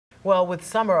Well, with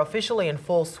summer officially in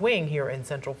full swing here in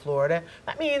Central Florida,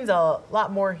 that means a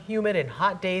lot more humid and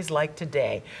hot days like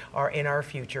today are in our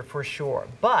future for sure.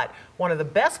 But one of the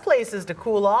best places to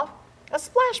cool off, a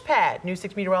splash pad. News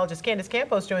 6 meteorologist Candace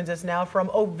Campos joins us now from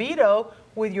Oviedo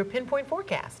with your Pinpoint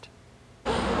forecast.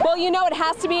 Well, you know, it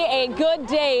has to be a good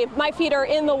day. My feet are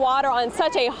in the water on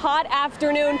such a hot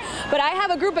afternoon, but I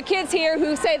have a group of kids here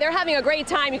who say they're having a great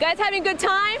time. You guys having a good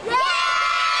time? Yeah!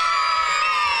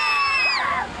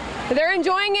 They're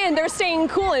enjoying it and they're staying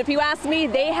cool, and if you ask me,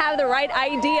 they have the right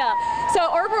idea. So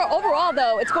overall,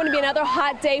 though, it's going to be another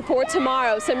hot day for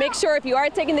tomorrow. So make sure if you are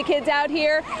taking the kids out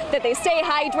here that they stay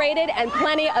hydrated and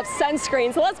plenty of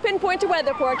sunscreen. So let's pinpoint your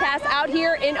weather forecast out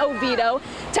here in Oviedo.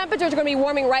 Temperatures are going to be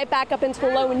warming right back up into the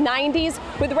low 90s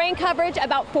with rain coverage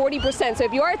about 40%. So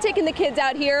if you are taking the kids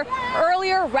out here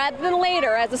earlier rather than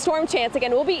later, as the storm chance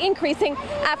again will be increasing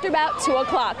after about 2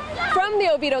 o'clock. From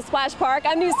the Oviedo Splash Park,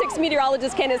 I'm News 6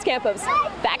 meteorologist Candace Campos.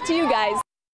 Back to you guys.